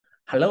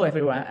Hello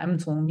everyone, I'm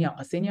Tong Miao,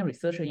 a senior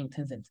researcher in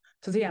Tencent.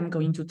 Today I'm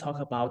going to talk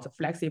about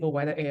flexible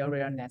wide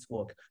area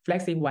network,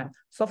 FlexWAN,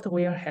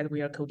 software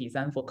hardware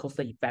co-design for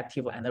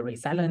cost-effective and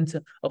resilient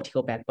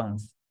optical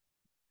backbones.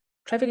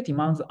 Traffic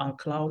demands on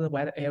cloud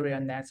wide area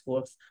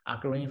networks are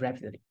growing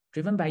rapidly,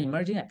 driven by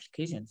emerging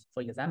applications.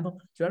 For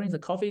example, during the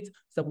COVID,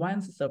 the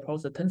WAN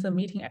supports the Tencent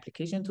meeting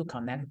application to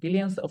connect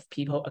billions of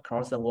people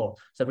across the world.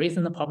 The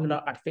recent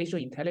popular artificial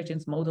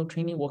intelligence model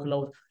training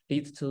workload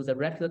leads to the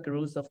rapid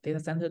growth of data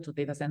center to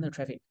data center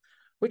traffic,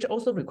 which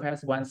also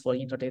requires WAN for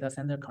inter-data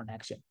center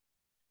connection.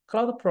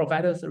 Cloud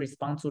providers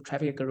respond to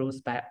traffic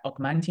growth by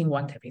augmenting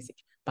WAN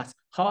capacity. But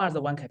how are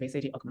the WAN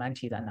capacity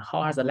augmented and how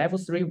are the level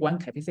 3 WAN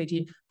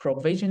capacity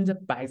provisioned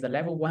by the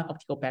level 1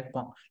 optical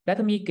backbone?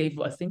 Let me give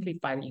a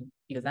simplified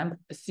example.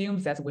 Assume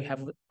that we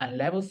have a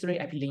level 3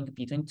 IP link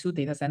between two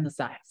data center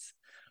sites.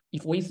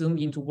 If we zoom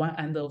into one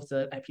end of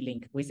the IP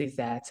link, we see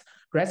that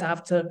right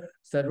after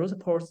the root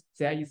ports,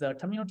 there is a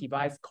terminal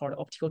device called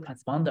optical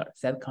transponder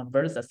that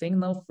converts the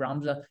signal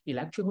from the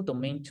electrical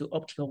domain to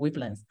optical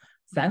wavelengths.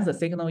 Then the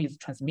signal is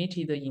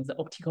transmitted in the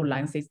optical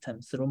line system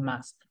through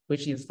MUX,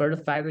 which is further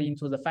fed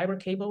into the fiber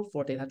cable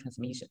for data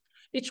transmission.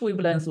 Each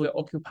wavelength will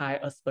occupy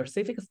a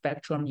specific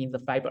spectrum in the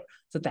fiber.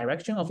 The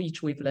direction of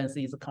each wavelength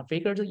is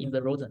configured in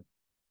the rodent.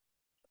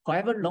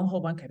 However,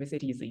 long-haul WAN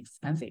capacity is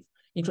expensive,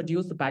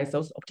 introduced by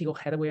those optical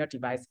hardware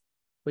devices,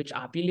 which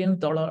are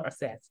billion-dollar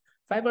assets.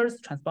 Fibers,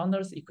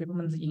 transponders,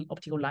 equipment in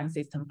optical line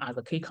system are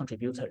the key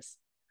contributors.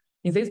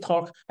 In this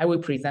talk, I will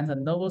present a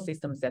novel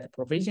system that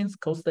provisions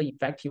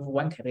cost-effective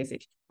WAN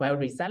capacity while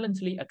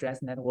resiliently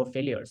address network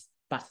failures.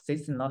 But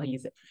this is not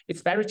easy.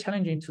 It's very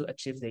challenging to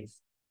achieve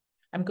this.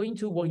 I'm going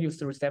to walk you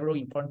through several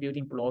important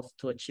building blocks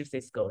to achieve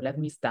this goal. Let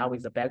me start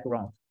with the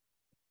background.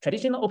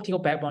 Traditional optical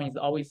backbone is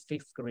always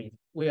fixed grid,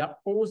 where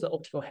all the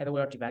optical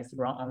hardware devices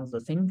run on the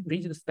same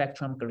rigid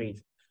spectrum grid.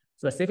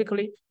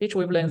 Specifically, each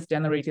wavelength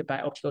generated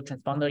by optical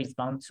transponder is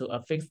bound to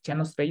a fixed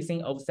channel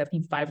spacing of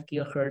 75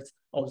 GHz,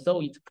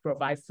 although it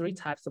provides three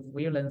types of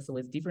wavelengths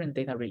with different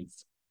data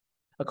rates.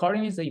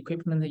 Accordingly, the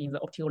equipment in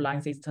the optical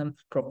line system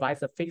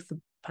provides a fixed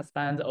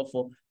passband of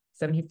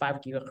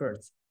 75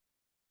 GHz.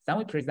 Then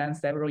we present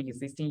several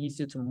existing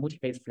issues to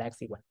motivate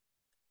FlexWAN.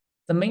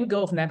 The main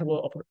goal of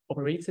network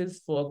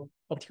operators for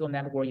optical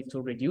network is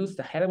to reduce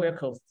the hardware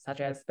costs,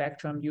 such as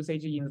spectrum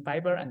usage in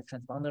fiber and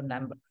transponder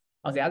number.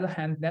 On the other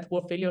hand,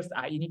 network failures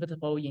are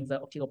inevitable in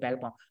the optical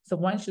backbone, so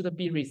one should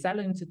be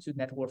resilient to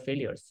network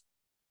failures.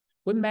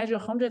 We measure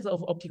hundreds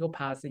of optical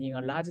paths in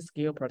a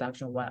large-scale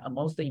production. One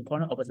most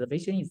important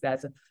observation is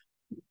that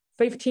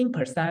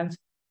 15%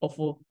 of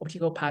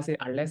optical paths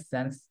are less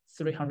than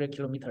 300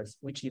 kilometers,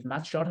 which is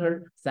much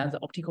shorter than the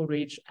optical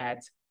reach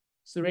at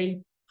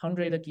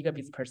 300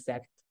 gigabits per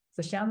second.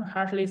 The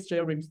Shannon-Hartley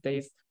theorem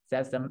states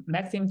that the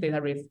maximum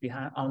data rate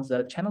depends on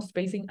the channel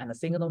spacing and the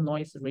signal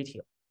noise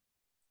ratio.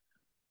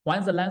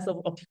 Once the length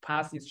of optic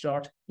path is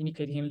short,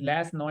 indicating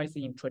less noise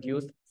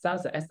introduced,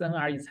 thus the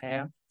SNR is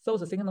higher, so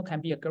the signal can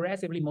be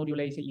aggressively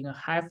modulated in a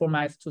high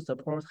format to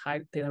support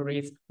high data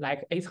rates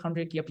like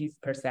 800 gigabits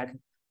per second.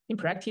 In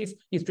practice,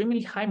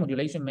 extremely high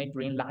modulation may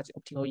bring large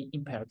optical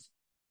impacts.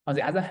 On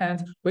the other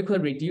hand, we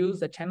could reduce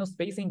the channel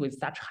spacing with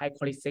such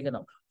high-quality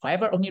signal.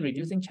 However, only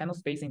reducing channel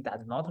spacing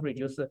does not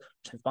reduce the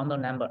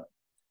transponder number.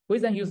 We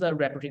then use a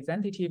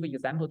representative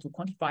example to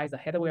quantify the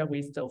hardware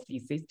waste of the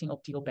existing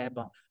optical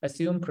backbone.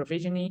 Assume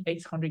provisioning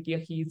 800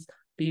 gigabits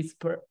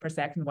per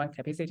second WAN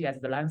capacity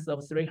at the length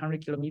of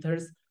 300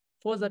 kilometers.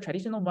 For the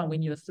traditional one, we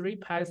need 3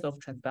 pairs of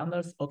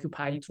transponders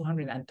occupying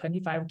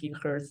 225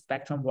 gigahertz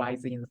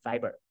spectrum-wise in the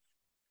fiber.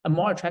 A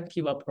more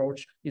attractive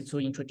approach is to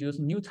introduce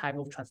new type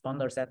of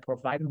transponders that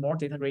provide more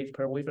data rate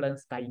per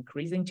wavelength by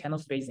increasing channel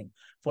spacing.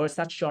 For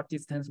such short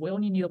distance, we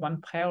only need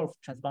 1 pair of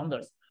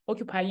transponders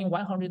occupying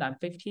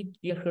 150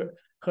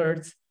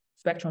 gigahertz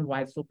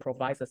spectrum-wise to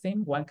provide the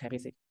same WAN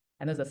capacity,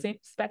 and the same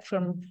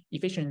spectrum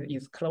efficiency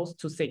is close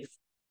to 6.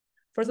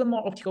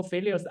 Furthermore, optical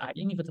failures are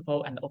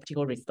inevitable, and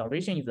optical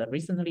restoration is a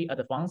recently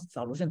advanced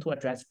solution to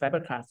address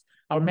fiber cuts.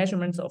 Our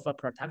measurements of a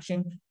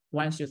production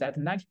one shows that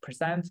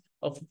 90%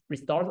 of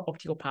restored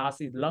optical path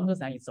is longer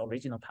than its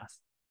original path.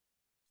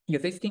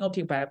 Existing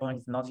optical backbone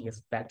is not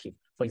effective.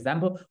 For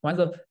example, when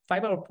the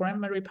fiber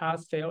primary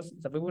path fails,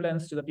 the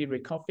wavelength should be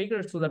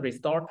reconfigured to the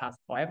restored path.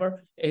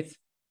 However, it's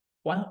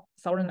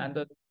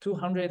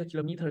 1,200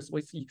 kilometers,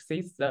 which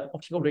exceeds the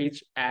optical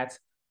reach at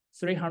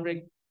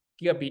 300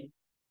 gigabits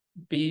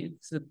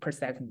per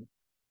second.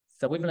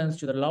 The wavelength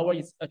should lower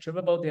its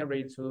achievable data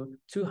rate to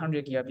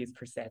 200 gigabits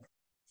per second.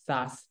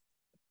 Thus,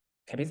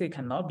 capacity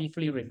cannot be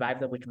fully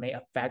revived, which may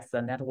affect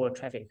the network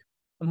traffic.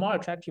 A more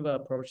attractive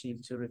approach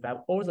is to revive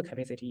all the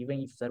capacity,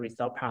 even if the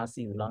restored path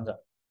is longer.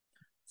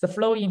 The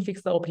flow in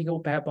fixed optical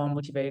backbone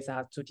motivates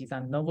us to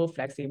design novel,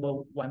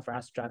 flexible WAN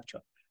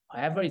infrastructure.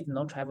 However, it's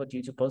not trivial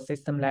due to both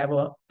system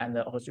level and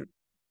the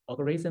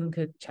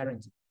algorithmic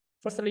challenge.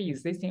 Firstly,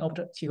 existing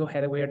optical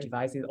hardware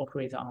devices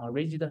operate on a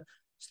rigid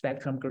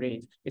spectrum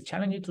grid. It's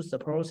challenging to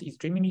support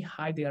extremely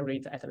high data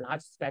rates at a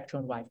large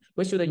spectrum wide.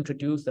 We should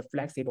introduce the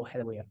flexible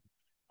hardware.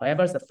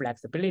 However, the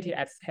flexibility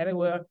at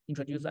hardware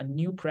introduces a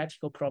new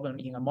practical problem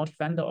in a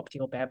multi-vendor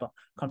optical backbone.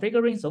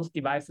 Configuring those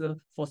devices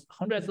for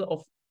hundreds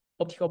of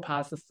optical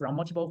paths from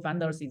multiple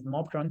vendors is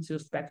more prone to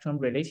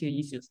spectrum-related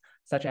issues,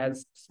 such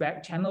as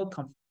channel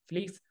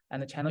conflicts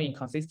and channel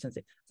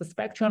inconsistency. The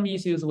spectrum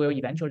issues will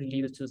eventually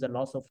lead to the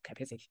loss of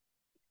capacity.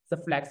 The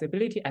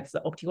flexibility at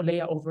the optical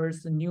layer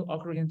offers new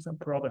algorithm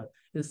problem.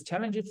 It is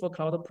challenging for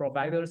cloud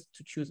providers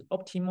to choose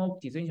optimal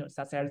decisions,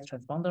 such as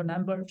transponder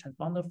number,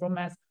 transponder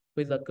formats,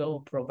 with the goal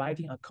of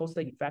providing a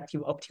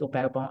cost-effective optical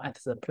backbone at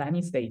the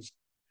planning stage.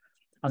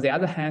 On the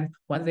other hand,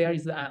 when there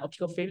is an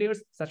optical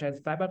failures, such as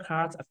fiber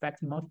cards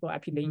affecting multiple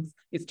IP links,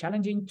 it's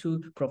challenging to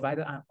provide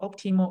an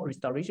optimal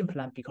restoration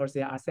plan because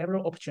there are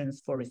several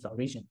options for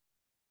restoration.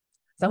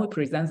 Then we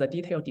present the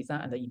detailed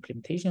design and the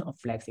implementation of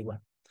FlexWAN.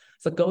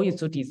 The goal is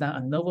to design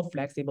a novel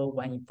flexible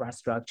WAN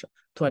infrastructure.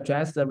 To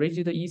address the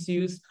rigid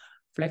issues,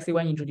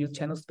 FlexWAN introduced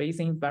channel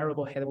spacing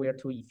variable hardware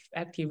to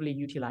effectively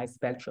utilize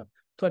spectrum.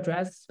 To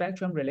address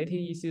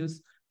spectrum-related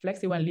issues,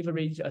 FlexWAN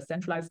leveraged a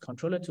centralized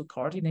controller to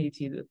coordinate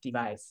the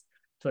device.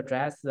 To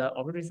address the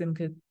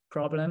algorithmic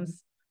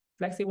problems,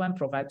 FlexWAN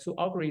provides two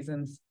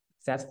algorithms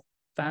that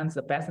find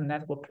the best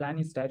network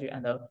planning strategy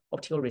and the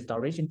optical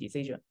restoration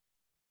decision.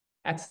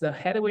 At the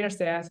hardware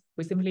side,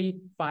 we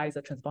simplify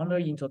the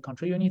transponder into a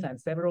control unit and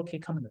several key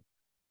components.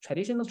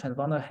 Traditional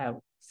transponders have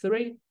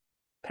three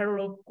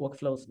parallel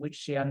workflows which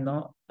share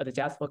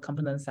non-adjustable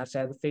components such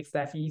as fixed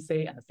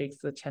FEC and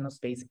fixed channel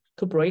spacing.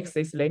 To break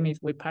this limit,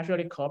 we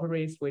partially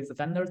cooperate with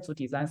vendors to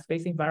design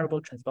spacing variable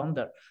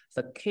transponder.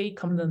 The key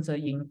components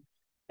in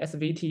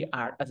SVT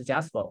are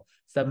adjustable.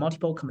 The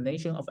multiple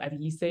combination of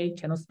FEC,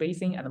 channel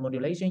spacing, and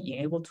modulation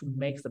enable to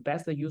make the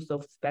best use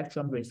of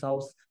spectrum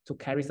resource to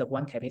carry the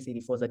WAN capacity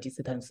for the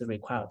distance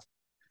required.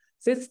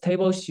 This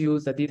table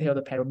shows the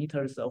detailed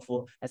parameters of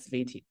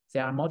SVT.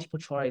 There are multiple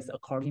choices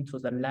according to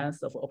the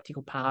length of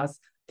optical paths,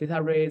 data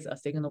rates, and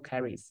signal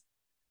carries.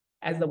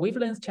 As the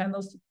wavelength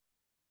channels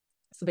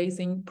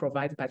spacing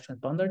provided by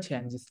transponder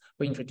changes,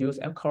 we introduce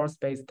L-core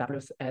space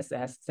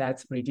WSS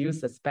that reduce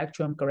the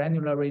spectrum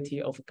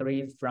granularity of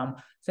grids from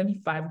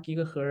 75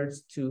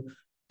 GHz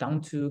down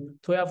to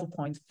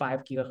 12.5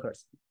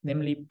 GHz,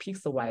 namely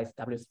pixel-wise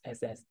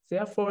WSS.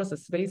 Therefore, the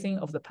spacing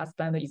of the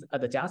passband is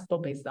adjustable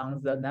based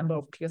on the number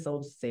of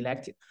pixels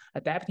selected,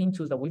 adapting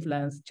to the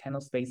wavelength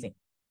channel spacing.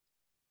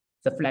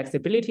 The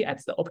flexibility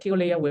at the optical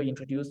layer will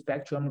introduce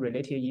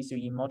spectrum-related issues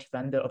in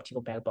multi-vendor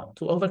optical backbone.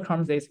 To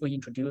overcome this, we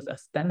introduce a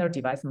standard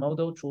device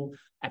model to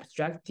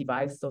abstract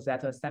device so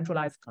that a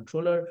centralized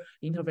controller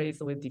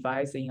interfaces with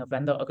device in a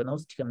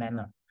vendor-agnostic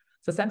manner.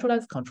 The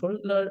centralized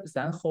controller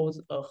then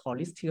holds a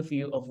holistic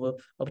view of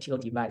optical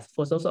device.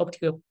 For those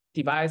optical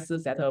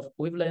devices that have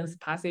wavelength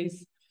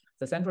passes,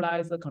 the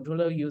centralized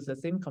controller uses the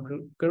same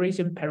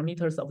configuration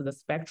parameters of the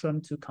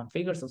spectrum to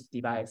configure those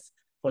devices.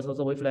 For those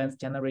wavelengths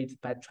generated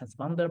by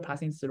transponder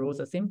passing through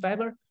the same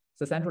fiber,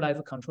 the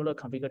centralized controller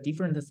configures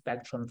different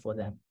spectrum for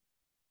them.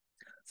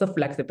 The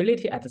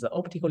flexibility at the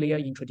optical layer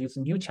introduces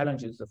new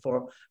challenges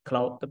for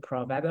cloud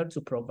provider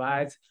to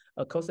provide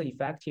a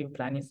cost-effective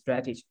planning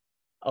strategy.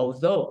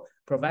 Although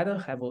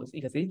providers have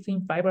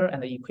existing fiber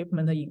and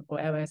equipment in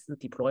OLS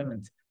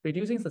deployment,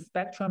 reducing the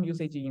spectrum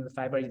usage in the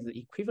fiber is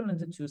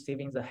equivalent to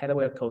saving the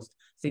hardware cost,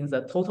 since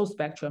the total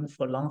spectrum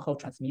for long-haul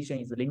transmission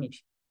is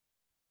limited.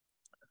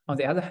 On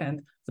the other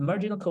hand, the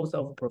marginal cost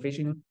of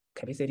provisioning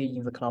capacity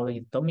in the cloud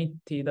is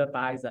dominated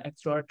by the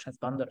extra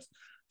transponders.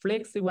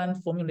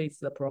 FlexWAN formulates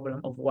the problem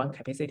of WAN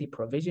capacity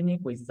provisioning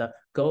with the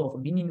goal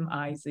of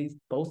minimizing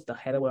both the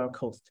hardware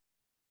cost.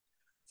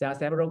 There are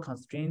several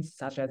constraints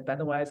such as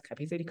bandwidth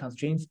capacity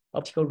constraints,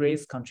 optical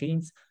rates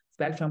constraints,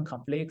 spectrum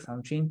conflict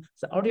constraints.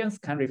 The audience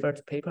can refer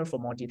to paper for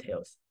more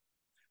details.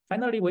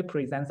 Finally, we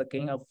present the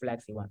gain of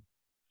FlexWAN.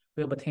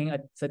 We obtain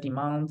the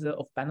demand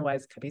of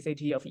bandwidth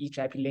capacity of each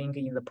IP link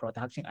in the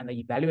production and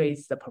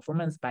evaluate the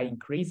performance by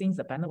increasing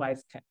the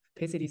bandwidth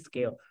capacity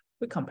scale.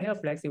 We compare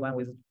FlexWAN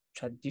with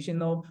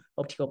traditional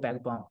optical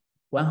backbone,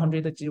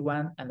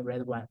 100G1 and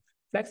RAD1.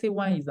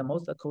 FlexWAN is the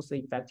most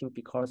cost-effective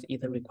because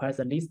it requires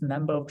the least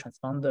number of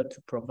transponders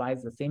to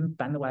provide the same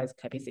bandwidth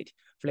capacity.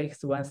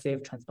 FlexWAN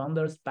saves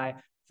transponders by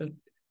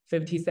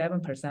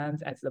 57%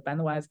 at the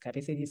bandwidth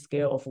capacity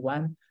scale of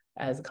 1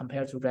 as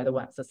compared to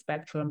RAD1. The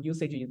spectrum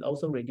usage is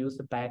also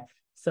reduced by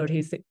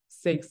 36%.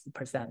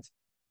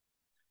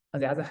 On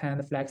the other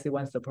hand,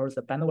 FlexWAN supports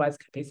the bandwidth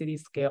capacity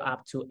scale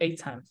up to 8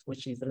 times,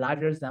 which is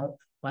larger than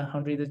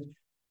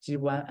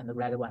 100G1 and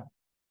RAD1.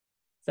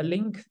 The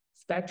link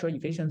spectral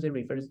efficiency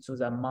refers to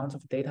the amount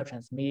of data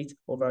transmitted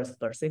over a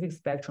specific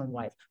spectrum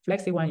width.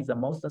 FlexWAN is the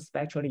most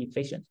spectrally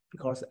efficient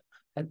because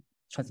a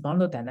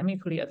transponder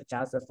dynamically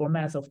adjusts the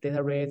formats of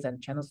data rates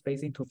and channel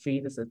spacing to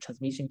fit the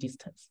transmission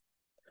distance.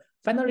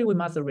 Finally, we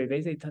must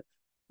revisit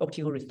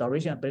optical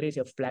restoration ability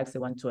of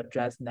FlexWAN to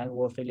address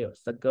network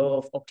failures. The goal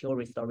of optical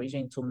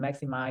restoration is to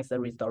maximize the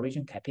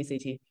restoration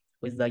capacity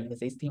with the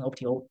existing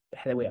optical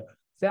hardware.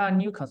 There are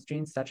new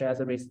constraints such as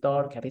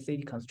restored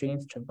capacity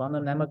constraints,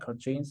 transponder number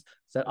constraints.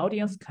 The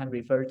audience can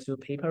refer to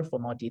paper for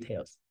more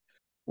details.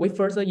 We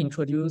further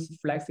introduced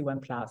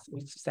FlexWAN Plus,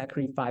 which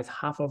sacrifices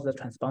half of the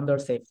transponder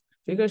safe.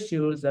 Figure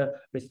shows the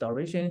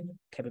restoration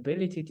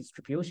capability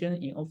distribution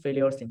in all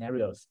failure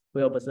scenarios.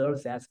 We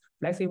observe that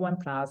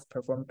FlexWAN Plus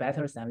performs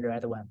better than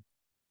RedWAN.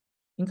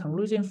 In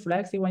conclusion,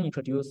 FlexWAN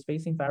introduced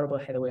facing variable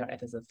hardware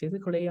at the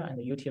physical layer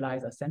and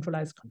utilize a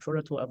centralized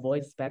controller to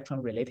avoid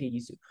spectrum-related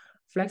issues.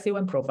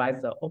 FlexWAN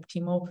provides the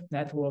optimal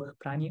network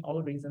planning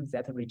algorithms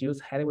that reduce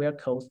hardware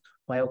costs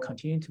while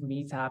continuing to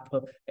meet up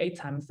 8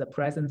 times the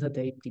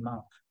present-day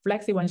demand.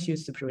 FlexWAN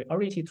shows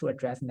superiority to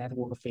address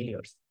network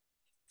failures.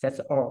 That's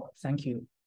all. Thank you.